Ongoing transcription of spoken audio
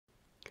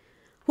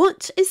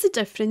What is the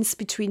difference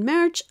between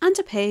merge and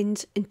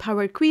append in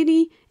Power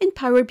Query in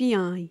Power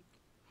BI?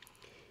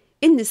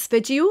 In this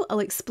video, I'll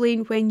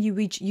explain when you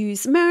would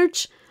use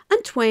merge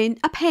and when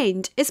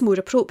append is more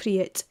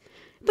appropriate.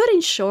 But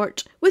in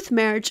short, with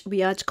merge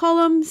we add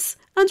columns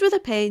and with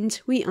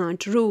append we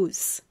add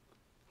rows.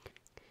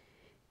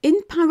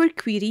 In Power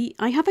Query,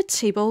 I have a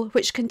table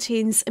which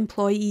contains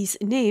employees'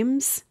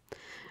 names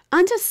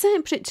and a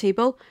separate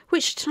table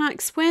which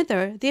tracks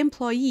whether the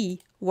employee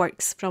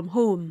works from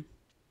home.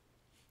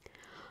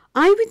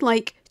 I would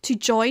like to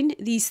join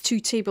these two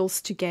tables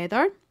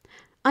together,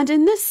 and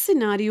in this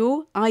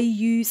scenario I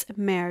use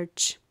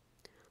merge.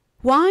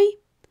 Why?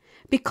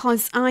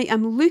 Because I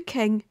am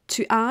looking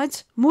to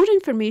add more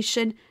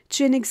information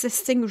to an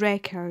existing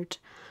record.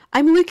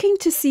 I'm looking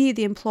to see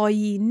the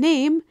employee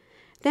name,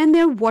 then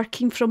their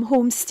working from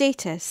home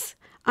status.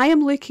 I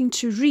am looking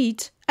to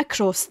read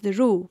across the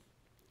row.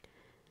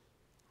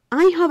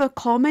 I have a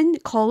common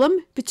column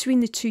between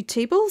the two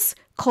tables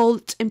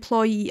called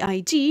employee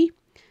ID.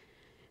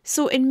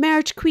 So in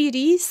merge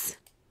queries,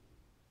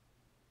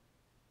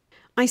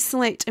 I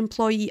select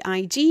employee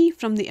ID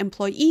from the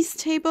employees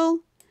table,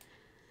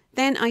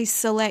 then I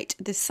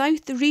select the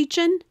South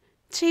region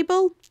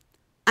table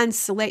and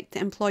select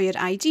the employer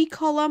ID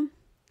column,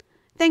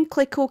 then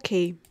click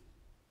OK.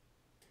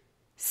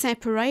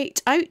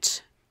 Separate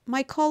out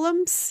my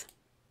columns.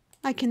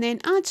 I can then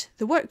add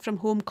the work from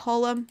home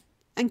column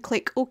and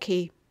click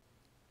OK.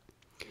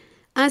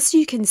 As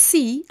you can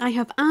see, I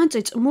have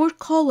added more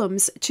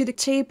columns to the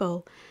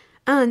table,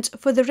 and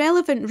for the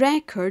relevant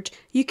record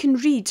you can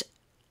read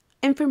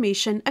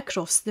information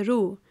across the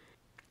row.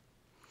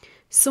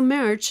 So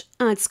merge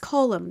adds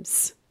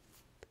columns.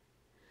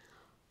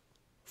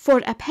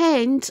 For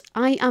append,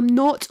 I am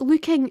not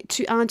looking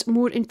to add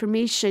more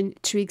information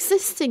to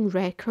existing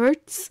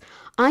records.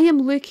 I am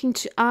looking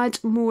to add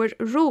more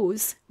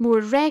rows, more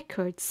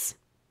records.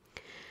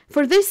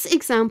 For this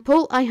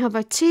example, I have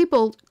a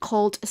table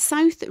called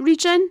South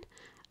region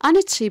and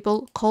a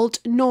table called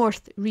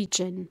North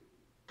region.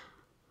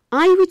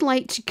 I would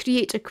like to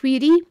create a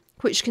query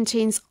which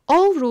contains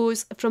all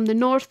rows from the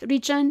North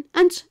region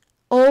and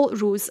all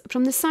rows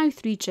from the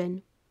South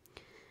region.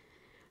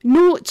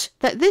 Note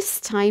that this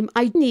time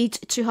I need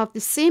to have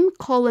the same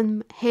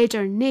column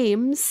header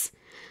names,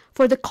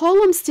 for the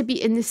columns to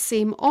be in the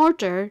same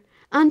order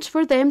and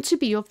for them to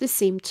be of the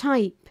same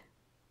type.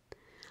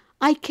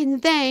 I can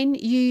then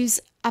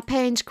use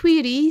append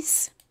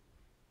queries,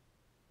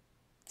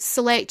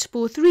 select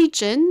both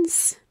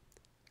regions,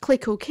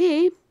 click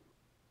OK,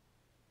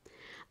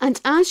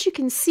 and as you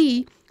can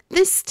see,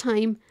 this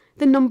time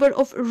the number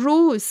of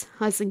rows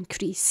has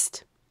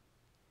increased.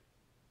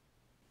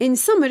 In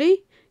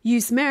summary,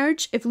 use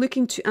merge if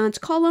looking to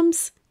add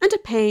columns and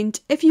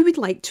append if you would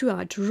like to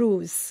add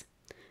rows.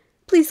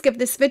 Please give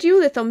this video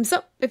the thumbs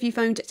up if you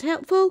found it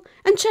helpful,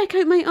 and check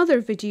out my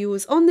other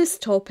videos on this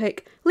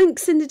topic,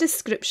 links in the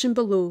description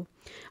below,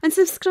 and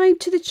subscribe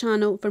to the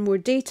channel for more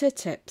data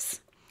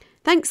tips.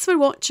 Thanks for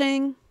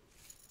watching.